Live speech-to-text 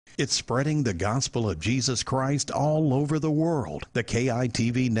It's spreading the gospel of Jesus Christ all over the world. The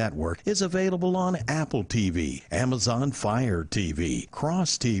KITV network is available on Apple TV, Amazon Fire TV,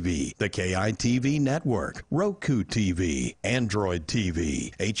 Cross TV, the KITV network, Roku TV, Android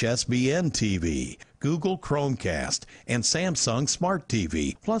TV, HSBN TV, Google Chromecast, and Samsung Smart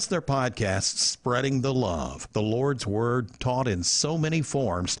TV, plus their podcasts spreading the love. The Lord's Word taught in so many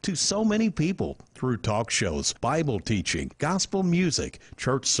forms to so many people through talk shows, Bible teaching, gospel music,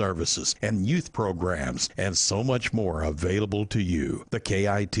 church services, and youth programs, and so much more available to you. The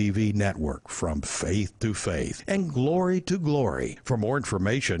KITV network, from faith to faith and glory to glory. For more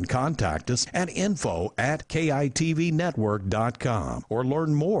information, contact us at info@kitvnetwork.com or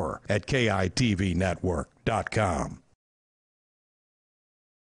learn more at kitvnetwork.com.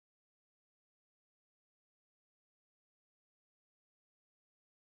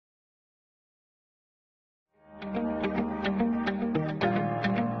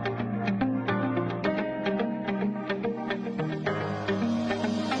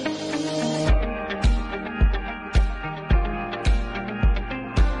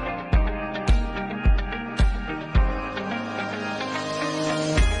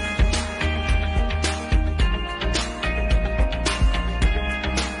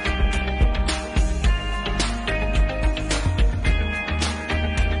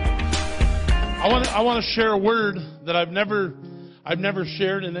 I want to share a word that I've never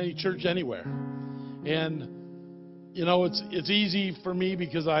shared in any church anywhere. And you know, it's easy for me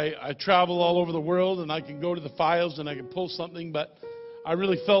because I travel all over the world and I can go to the files and I can pull something, but I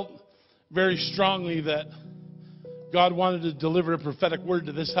really felt very strongly that God wanted to deliver a prophetic word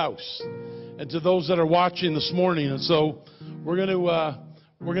to this house and to those that are watching this morning. And so we're going to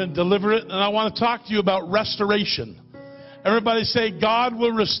deliver it, and I want to talk to you about restoration. Everybody say, God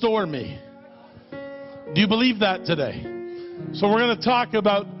will restore me. Do you believe that today? So we're going to talk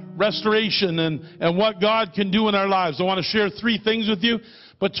about restoration and what God can do in our lives. I want to share 3 things with you,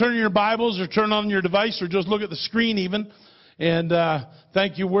 but turn your Bibles or turn on your device or just look at the screen even. And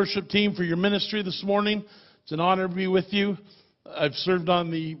thank you, worship team, for your ministry this morning. It's an honor to be with you. I've served on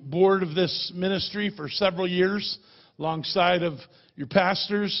the board of this ministry for several years alongside of your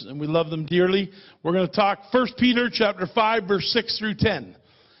pastors, and we love them dearly. We're going to talk 1 Peter chapter 5, verse 6 through 10.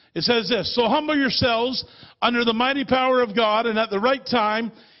 It says this: So humble yourselves under the mighty power of God, and at the right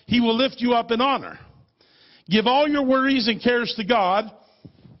time He will lift you up in honor. Give all your worries and cares to God,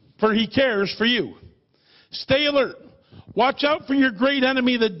 for He cares for you. Stay alert. Watch out for your great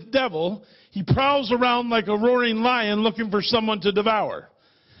enemy, the devil. He prowls around like a roaring lion looking for someone to devour.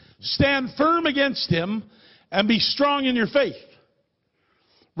 Stand firm against him and be strong in your faith.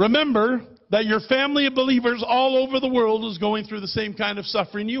 Remember that your family of believers all over the world is going through the same kind of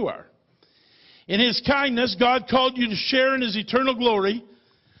suffering you are. In His kindness, God called you to share in His eternal glory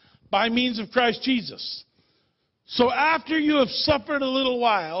by means of Christ Jesus. So after you have suffered a little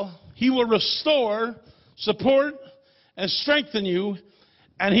while, He will restore, support, and strengthen you,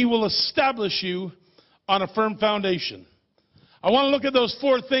 and He will establish you on a firm foundation. I want to look at those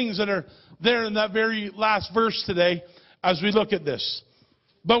 4 things that are there in that very last verse today as we look at this.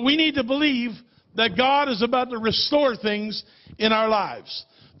 But we need to believe that God is about to restore things in our lives.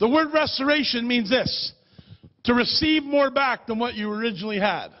 The word restoration means this: to receive more back than what you originally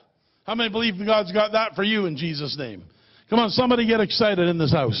had. How many believe God's got that for you in Jesus' name? Come on, somebody get excited in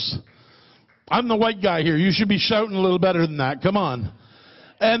this house. I'm the white guy here. You should be shouting a little better than that. Come on.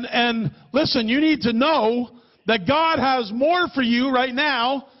 And listen, you need to know that God has more for you right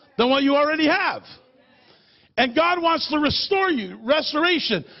now than what you already have. And God wants to restore you,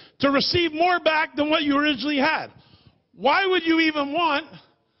 restoration, to receive more back than what you originally had. Why would you even want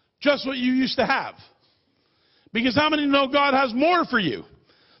just what you used to have? Because how many know God has more for you?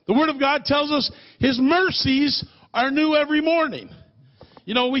 The Word of God tells us His mercies are new every morning.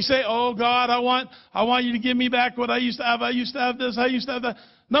 You know, we say, oh God, I want you to give me back what I used to have. I used to have this, I used to have that.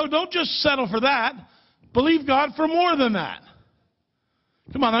 No, don't just settle for that. Believe God for more than that.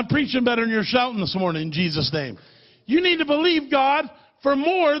 Come on, I'm preaching better than you're shouting this morning in Jesus' name. You need to believe God for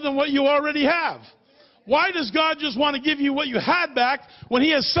more than what you already have. Why does God just want to give you what you had back when He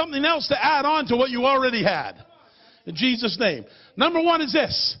has something else to add on to what you already had? In Jesus' name. Number 1 is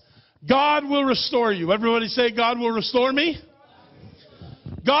this: God will restore you. Everybody say, God will restore me.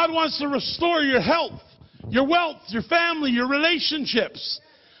 God wants to restore your health, your wealth, your family, your relationships.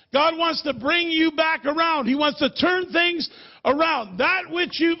 God wants to bring you back around. He wants to turn things around. That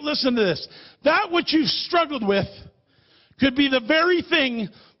which you, listen to this, that which you've struggled with could be the very thing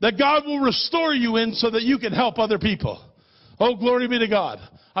that God will restore you in so that you can help other people. Oh, glory be to God.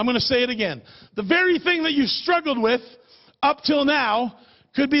 I'm going to say it again. The very thing that you struggled with up till now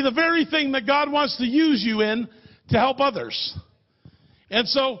could be the very thing that God wants to use you in to help others. And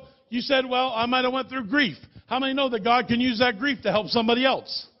so you said, well, I might have went through grief. How many know that God can use that grief to help somebody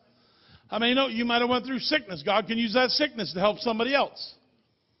else? How many know you might have went through sickness? God can use that sickness to help somebody else.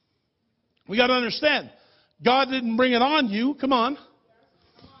 We got to understand, God didn't bring it on you. Come on.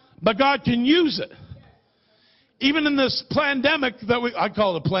 But God can use it. Even in this pandemic I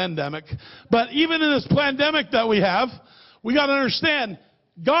call it a pandemic, but even in this pandemic that we have, we got to understand,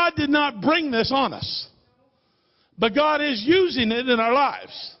 God did not bring this on us. But God is using it in our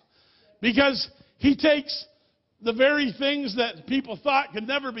lives. Because He takes the very things that people thought could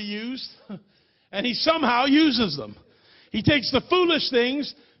never be used, and He somehow uses them. He takes the foolish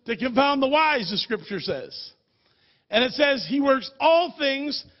things to confound the wise, the Scripture says. And it says He works all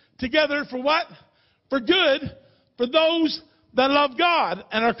things together for what? For good, for those that love God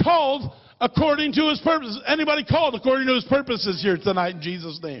and are called according to His purposes. Anybody called according to His purposes here tonight in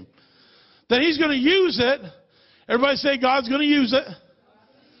Jesus' name? That He's going to use it. Everybody say God's going to use it.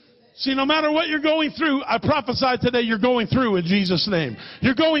 See, no matter what you're going through, I prophesy today you're going through in Jesus' name.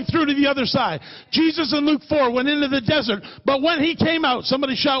 You're going through to the other side. Jesus in Luke 4 went into the desert, but when He came out,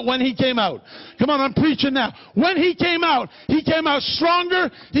 somebody shout, when He came out. Come on, I'm preaching now. When He came out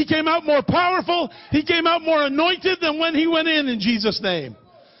stronger, He came out more powerful, He came out more anointed than when He went in Jesus' name.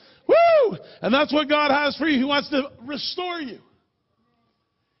 Woo! And that's what God has for you. He wants to restore you.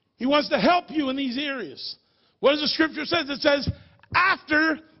 He wants to help you in these areas. What does the Scripture say? It says,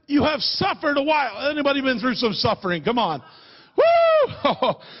 after you have suffered a while. Anybody been through some suffering? Come on. Woo!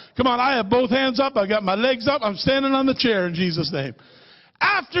 Come on, I have both hands up. I got my legs up. I'm standing on the chair in Jesus' name.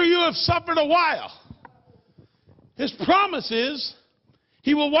 After you have suffered a while, His promise is,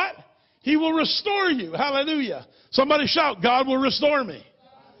 He will what? He will restore you. Hallelujah. Somebody shout, God will restore me.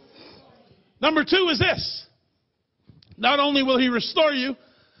 Number 2 is this. Not only will He restore you,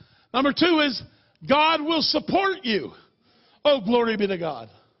 number 2 is God will support you. Oh, glory be to God.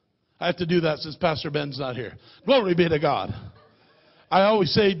 I have to do that since Pastor Ben's not here. Glory be to God. I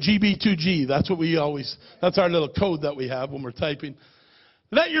always say GB2G. That's our little code that we have when we're typing.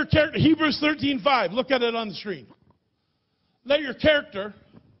 Let your character, Hebrews 13:5, look at it on the screen. Let your character,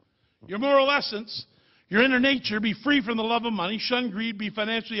 your moral essence, your inner nature be free from the love of money, shun greed, be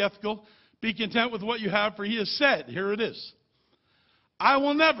financially ethical, be content with what you have, for He has said, here it is, I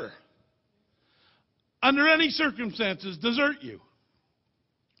will never, under any circumstances, desert you,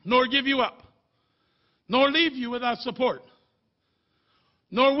 nor give you up, nor leave you without support.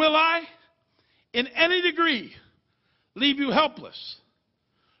 Nor will I, in any degree, leave you helpless.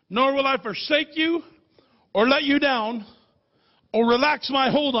 Nor will I forsake you, or let you down, or relax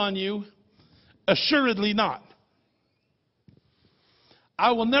my hold on you. Assuredly not.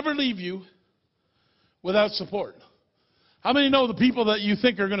 I will never leave you without support. How many know the people that you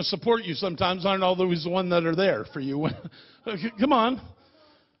think are going to support you sometimes aren't always the ones that are there for you? Come on.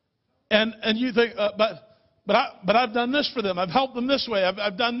 And you think, but I've done this for them. I've helped them this way.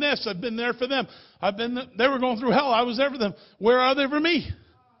 I've done this. I've been there for them. They were going through hell. I was there for them. Where are they for me?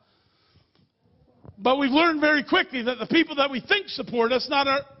 But we've learned very quickly that the people that we think support us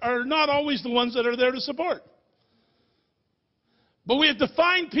are not always the ones that are there to support. But we have to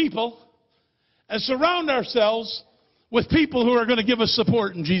find people and surround ourselves with people who are going to give us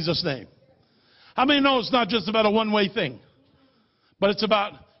support in Jesus' name. How many know it's not just about a one-way thing? But it's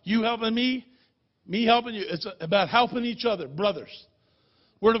about you helping me helping you. It's about helping each other, brothers.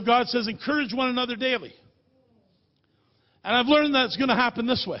 Word of God says encourage one another daily. And I've learned that it's going to happen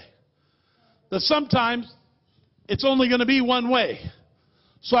this way. That sometimes it's only going to be one way.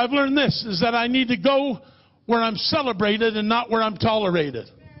 So I've learned this, is that I need to go where I'm celebrated and not where I'm tolerated.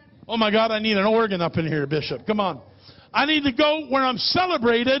 Oh my God, I need an organ up in here, Bishop. Come on. I need to go where I'm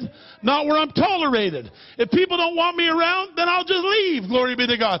celebrated, not where I'm tolerated. If people don't want me around, then I'll just leave. Glory be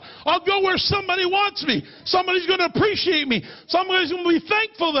to God. I'll go where somebody wants me. Somebody's going to appreciate me. Somebody's going to be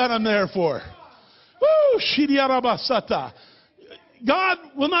thankful that I'm there for. Woo! Shidiyarabasata. God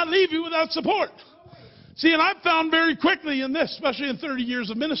will not leave you without support. See, and I've found very quickly in this, especially in 30 years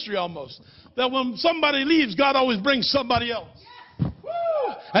of ministry almost, that when somebody leaves, God always brings somebody else.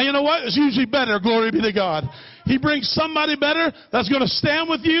 Woo! And you know what? It's usually better. Glory be to God. He brings somebody better that's going to stand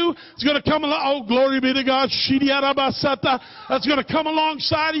with you. It's going to come along. Oh, glory be to God. That's going to come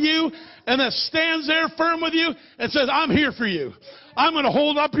alongside of you and that stands there firm with you and says, I'm here for you. I'm going to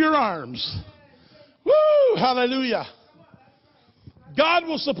hold up your arms. Woo! Hallelujah. God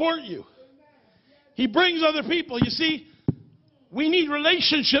will support you. He brings other people. You see, we need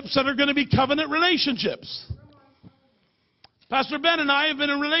relationships that are going to be covenant relationships. Pastor Ben and I have been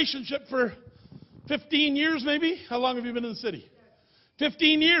in a relationship for 15 years maybe. How long have you been in the city?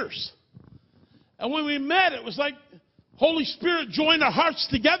 15 years. And when we met, it was like Holy Spirit joined our hearts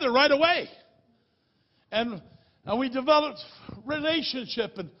together right away. And we developed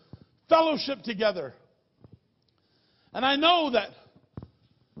relationship and fellowship together. And I know that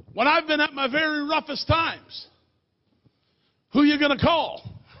when I've been at my very roughest times, who are you going to call?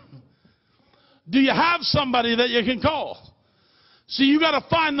 Do you have somebody that you can call? See, you got to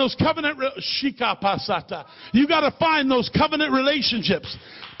find those you got to find those covenant relationships.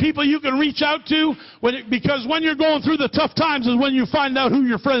 People you can reach out to, because when you're going through the tough times is when you find out who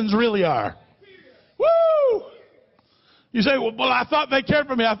your friends really are. Woo! You say, well, I thought they cared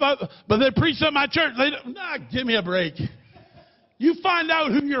for me. But they preached at my church. Give me a break. You find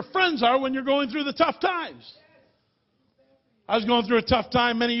out who your friends are when you're going through the tough times. I was going through a tough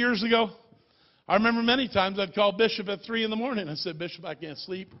time many years ago. I remember many times I'd call Bishop at 3 in the morning. I said, Bishop, I can't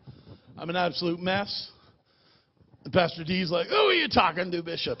sleep. I'm an absolute mess. And Pastor D's like, who are you talking to,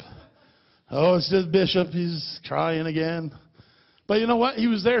 Bishop? Oh, it's just Bishop. He's crying again. But you know what? He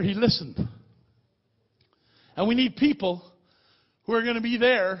was there. He listened. And we need people who are going to be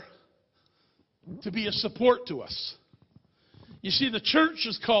there to be a support to us. You see, the church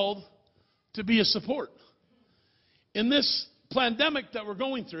is called to be a support. In this pandemic that we're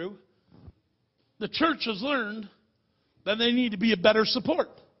going through, the church has learned that they need to be a better support.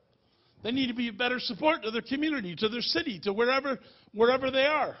 They need to be a better support to their community, to their city, to wherever they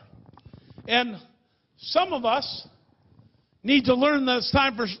are. And some of us need to learn that it's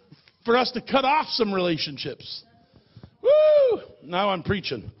time for us to cut off some relationships. Woo! Now I'm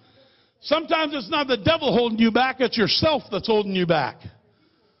preaching. Sometimes it's not the devil holding you back, it's yourself that's holding you back.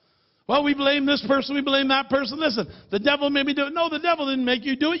 Well, we blame this person, we blame that person. Listen, the devil made me do it. No, the devil didn't make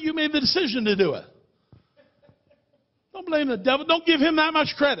you do it. You made the decision to do it. Don't blame the devil. Don't give him that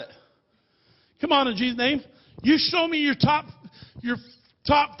much credit. Come on, in Jesus' name. You show me your top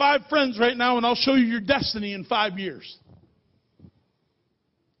 5 friends right now, and I'll show you your destiny in 5 years.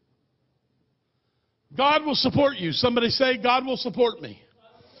 God will support you. Somebody say, God will support me.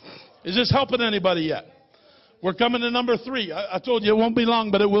 Is this helping anybody yet? We're coming to number 3. I told you it won't be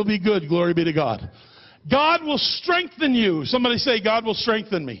long, but it will be good. Glory be to God. God will strengthen you. Somebody say, God will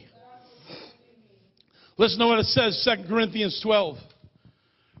strengthen me. Listen to what it says, 2 Corinthians 12,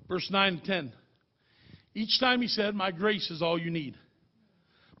 verse 9 and 10. Each time he said, my grace is all you need.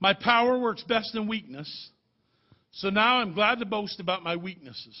 My power works best in weakness. So now I'm glad to boast about my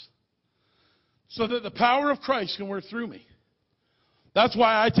weaknesses, so that the power of Christ can work through me. That's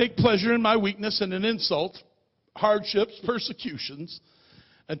why I take pleasure in my weakness and in insults, hardships, persecutions,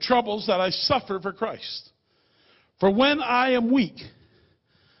 and troubles that I suffer for Christ. For when I am weak,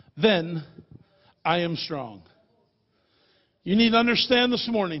 then I am strong. You need to understand this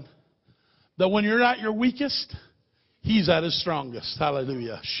morning that when you're at your weakest, He's at His strongest.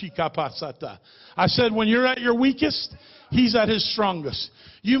 Hallelujah. Shikapasata. I said when you're at your weakest, He's at His strongest.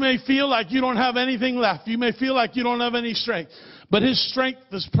 You may feel like you don't have anything left. You may feel like you don't have any strength. But His strength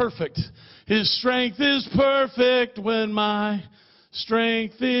is perfect. His strength is perfect when my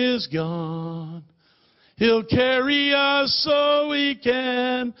strength is gone. He'll carry us so we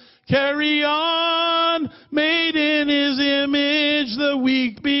can carry on. Made in His image, the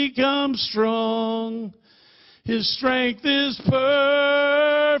weak become strong. His strength is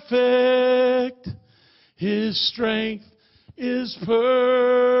perfect. His strength is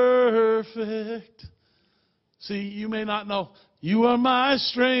perfect. See, you may not know. You are my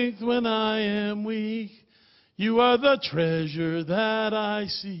strength when I am weak. You are the treasure that I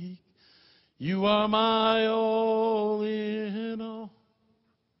seek. You are my all in all.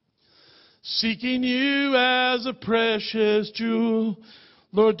 Seeking you as a precious jewel,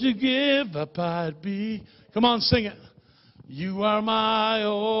 Lord, to give up I'd be. Come on, sing it. You are my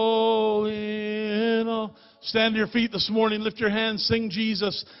all in all. Stand to your feet this morning. Lift your hands. Sing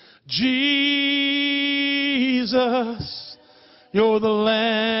Jesus. Jesus, you're the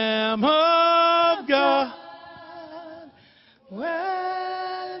Lamb of God.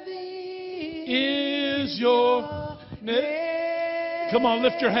 Worthy is your name. Come on,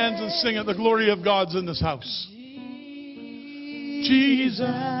 lift your hands and sing it. The glory of God's in this house. Jesus,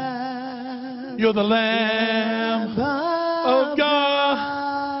 you're the Lamb of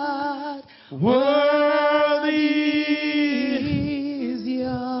God. Worthy is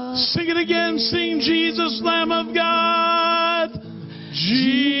your. Sing it again. Sing Jesus, Lamb of God.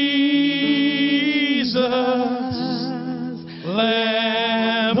 Jesus,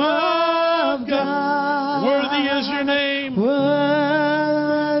 Lamb of God. Worthy is your name.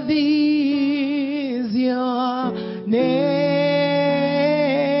 Worthy is your name.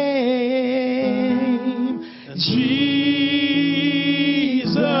 Jesus.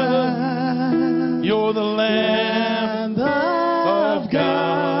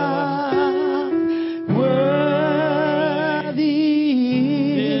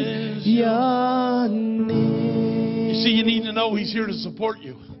 to support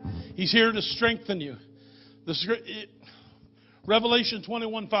you. He's here to strengthen you. Revelation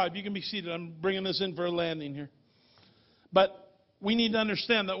 21:5. You can be seated. I'm bringing this in for a landing here. But we need to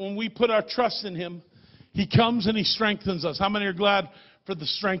understand that when we put our trust in Him, He comes and He strengthens us. How many are glad for the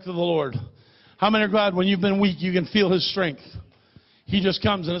strength of the Lord? How many are glad when you've been weak, you can feel His strength? He just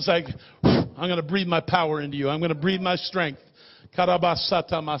comes and it's like, I'm going to breathe my power into you. I'm going to breathe my strength.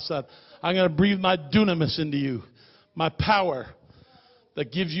 Karabasata masat. I'm going to breathe my dunamis into you. My power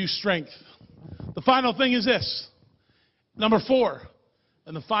that gives you strength. The final thing is this. Number 4.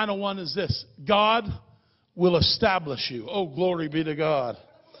 And the final one is this. God will establish you. Oh, glory be to God.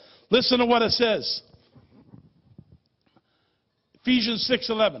 Listen to what it says. Ephesians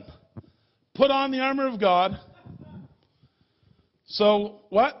 6:11. Put on the armor of God. So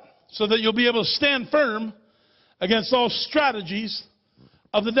what? So that you'll be able to stand firm against all strategies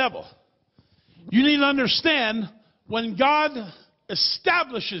of the devil. You need to understand, when God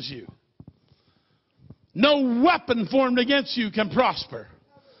establishes you, no weapon formed against you can prosper.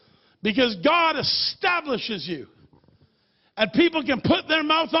 Because God establishes you. And people can put their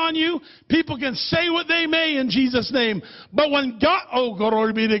mouth on you. People can say what they may in Jesus' name. But when God, oh,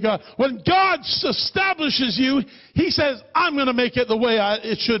 glory be to God. When God establishes you, He says, I'm going to make it the way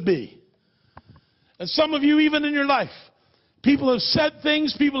it should be. And some of you, even in your life, people have said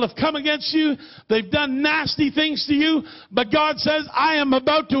things, people have come against you, they've done nasty things to you, but God says, I am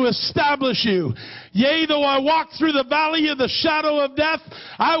about to establish you. Yea, though I walk through the valley of the shadow of death,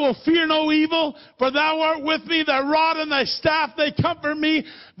 I will fear no evil, for thou art with me, thy rod and thy staff, they comfort me.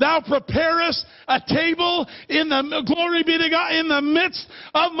 Thou preparest a table in the, glory be to God, in the midst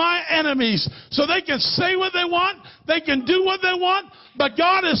of my enemies. So they can say what they want, they can do what they want, but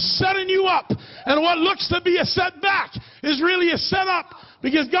God is setting you up. And what looks to be a setback is really a setup,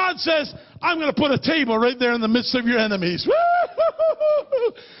 because God says, I'm going to put a table right there in the midst of your enemies.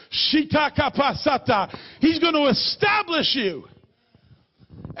 Shitakapasata. He's going to establish you.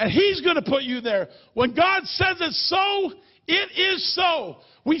 And He's going to put you there. When God says it's so, it is so.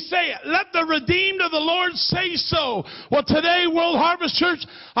 We say it. Let the redeemed of the Lord say so. Well, today, World Harvest Church,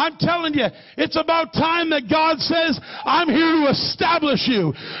 I'm telling you, it's about time that God says, I'm here to establish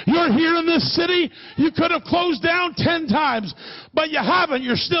you. You're here in this city. You could have closed down 10 times, but you haven't.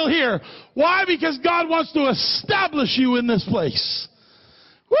 You're still here. Why? Because God wants to establish you in this place.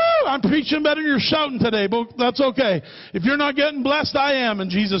 Woo! I'm preaching better than you're shouting today, but that's okay. If you're not getting blessed, I am in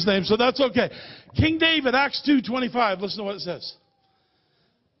Jesus' name, so that's okay. King David, Acts 2:25, listen to what it says.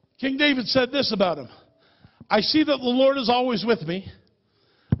 King David said this about him. I see that the Lord is always with me.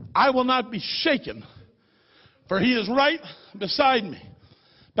 I will not be shaken, for He is right beside me.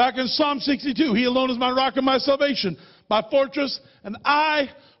 Back in Psalm 62, He alone is my rock and my salvation, my fortress, and I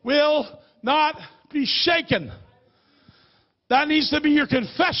will not be shaken. That needs to be your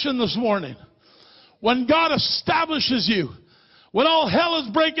confession this morning. When God establishes you, when all hell is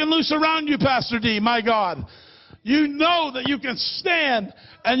breaking loose around you, Pastor D, my God, you know that you can stand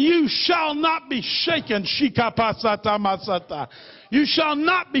and you shall not be shaken. Shikapasata masata. You shall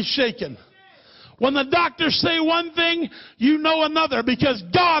not be shaken. When the doctors say one thing, you know another, because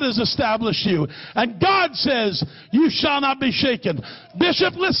God has established you. And God says, you shall not be shaken.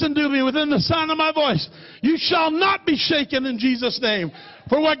 Bishop, listen to me within the sound of my voice. You shall not be shaken in Jesus' name.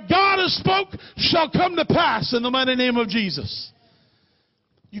 For what God has spoke shall come to pass in the mighty name of Jesus.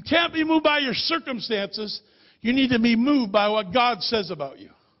 You can't be moved by your circumstances. You need to be moved by what God says about you.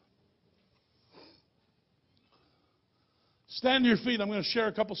 Stand to your feet. I'm going to share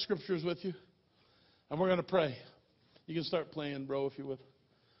a couple scriptures with you. And we're going to pray. You can start playing, bro, if you would.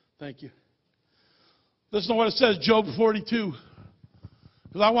 Thank you. Listen to what it says, Job 42.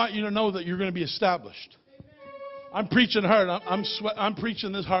 Because I want you to know that you're going to be established. I'm preaching hard. I'm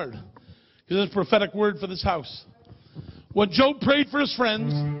preaching this hard. Because it's a prophetic word for this house. When Job prayed for his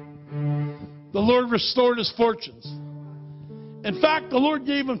friends, the Lord restored his fortunes. In fact, the Lord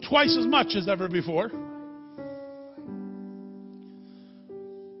gave him twice as much as ever before.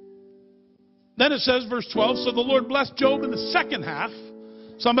 Then it says, verse 12, so the Lord blessed Job in the second half.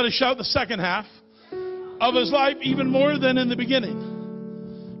 Somebody shout the second half of his life, even more than in the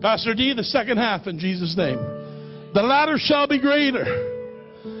beginning. Pastor D, the second half in Jesus' name. The latter shall be greater,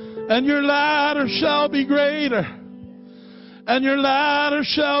 and your latter shall be greater, and your latter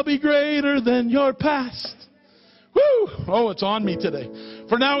shall be greater than your past. Woo! Oh, it's on me today.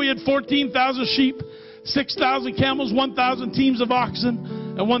 For now he had 14,000 sheep, 6,000 camels, 1,000 teams of oxen,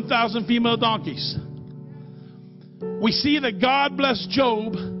 and 1,000 female donkeys. We see that God blessed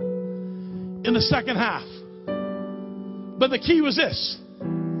Job in the second half. But the key was this,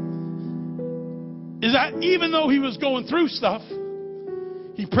 is that even though he was going through stuff,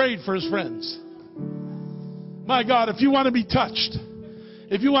 He prayed for his friends. My God, if you want to be touched,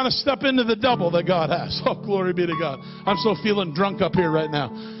 if you want to step into the double that God has, oh, glory be to God. I'm so feeling drunk up here right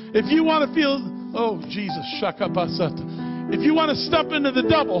now. If you want to feel, oh, Jesus, shakapasata. If you want to step into the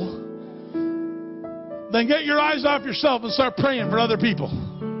double, then get your eyes off yourself and start praying for other people.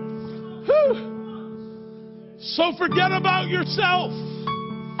 Whew. So forget about yourself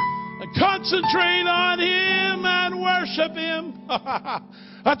and concentrate on Him and worship Him.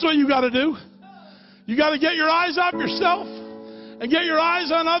 That's what you got to do. You got to get your eyes off yourself and get your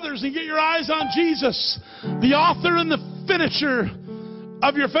eyes on others and get your eyes on Jesus, the author and the finisher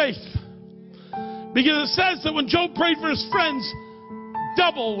of your faith. Because it says that when Job prayed for his friends,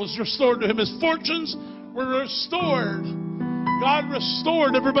 double was restored to him. His fortunes were restored. God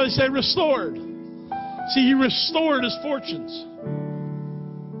restored. Everybody say restored. See, He restored his fortunes.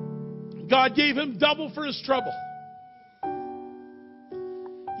 God gave him double for his trouble.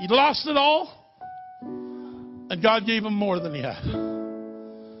 He lost it all, and God gave him more than he had.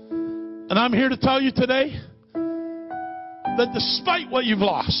 And I'm here to tell you today that despite what you've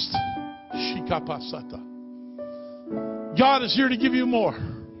lost, God is here to give you more.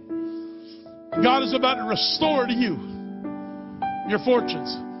 God is about to restore to you your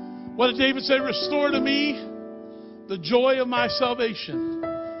fortunes. What did David say? Restore to me the joy of my salvation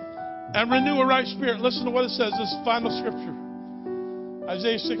and renew a right spirit. Listen to what it says, this final scripture.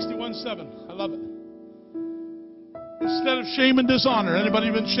 Isaiah 61:7. I love it. Instead of shame and dishonor.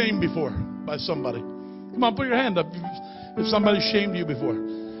 Anybody been shamed before by somebody? Come on, put your hand up if somebody shamed you before.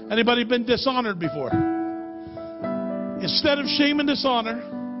 Anybody been dishonored before? Instead of shame and dishonor,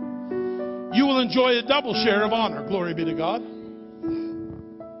 you will enjoy a double share of honor. Glory be to God.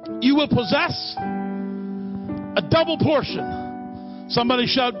 You will possess a double portion. Somebody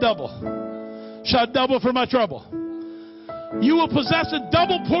shout double. Shout double for my trouble. You will possess a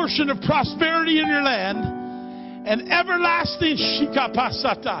double portion of prosperity in your land, and everlasting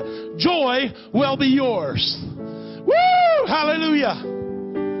shikapasata. Joy will be yours. Woo! Hallelujah.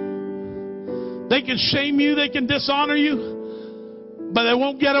 They can shame you, they can dishonor you, but they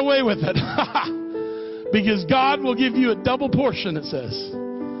won't get away with it. Because God will give you a double portion, it says,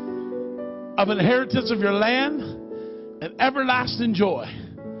 of inheritance of your land, and everlasting joy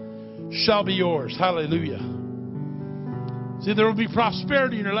shall be yours. Hallelujah. See, there will be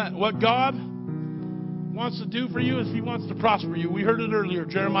prosperity in your land. What God wants to do for you is He wants to prosper you. We heard it earlier,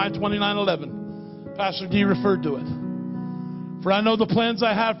 Jeremiah 29:11. Pastor D referred to it. For I know the plans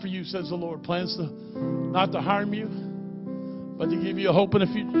I have for you, says the Lord. Plans to not to harm you, but to give you a hope and a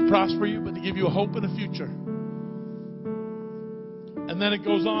future, to prosper you, but to give you a hope and a future. And then it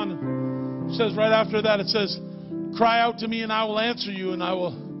goes on. It says right after that, it says, cry out to me and I will answer you, and I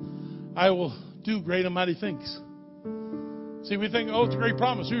will do great and mighty things. See, we think, oh, it's a great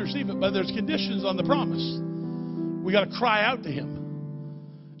promise. We receive it, but there's conditions on the promise. We got to cry out to Him.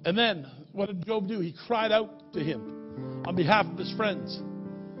 And then, what did Job do? He cried out to Him on behalf of his friends.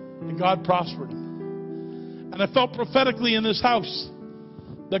 And God prospered him. And I felt prophetically in this house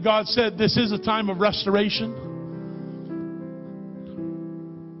that God said, this is a time of restoration.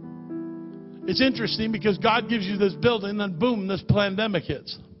 It's interesting because God gives you this building, and boom, this pandemic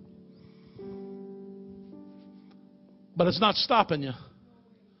hits. But it's not stopping you.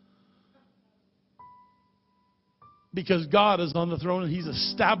 Because God is on the throne and He's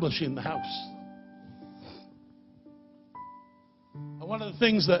establishing the house. And one of the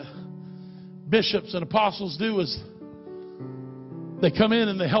things that bishops and apostles do is they come in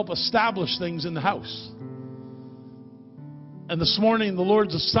and they help establish things in the house. And this morning, the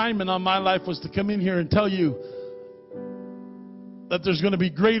Lord's assignment on my life was to come in here and tell you that there's going to be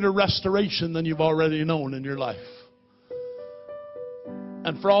greater restoration than you've already known in your life.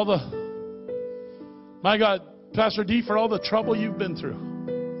 And for all my God, Pastor D, for all the trouble you've been through.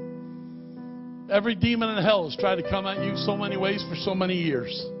 Every demon in hell has tried to come at you so many ways for so many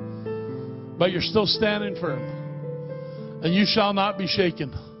years. But you're still standing firm. And you shall not be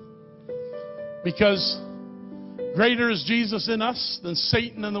shaken. Because greater is Jesus in us than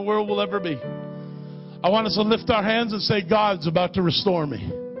Satan in the world will ever be. I want us to lift our hands and say, God's about to restore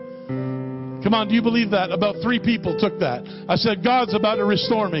me. Come on, do you believe that? About 3 people took that. I said, God's about to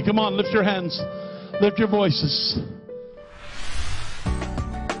restore me. Come on, lift your hands. Lift your voices.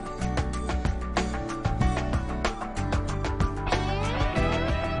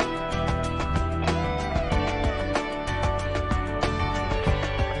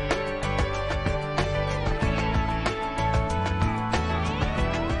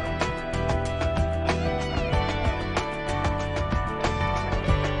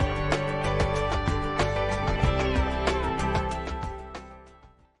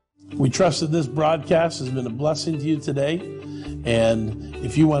 We trust that this broadcast has been a blessing to you today. And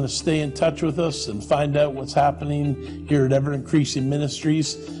if you want to stay in touch with us and find out what's happening here at Ever Increasing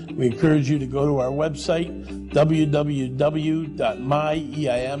Ministries, we encourage you to go to our website,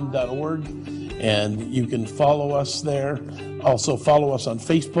 www.myeim.org, and you can follow us there. Also follow us on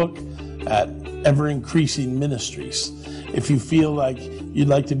Facebook at Ever Increasing Ministries. If you feel like you'd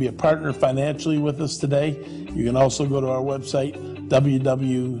like to be a partner financially with us today, you can also go to our website,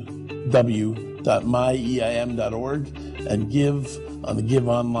 www.myeim.org, and give on the Give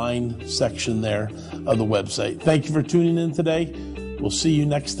Online section there of the website. Thank you for tuning in today. We'll see you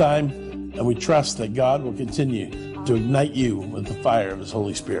next time, and we trust that God will continue to ignite you with the fire of His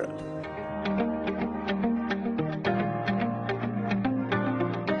Holy Spirit.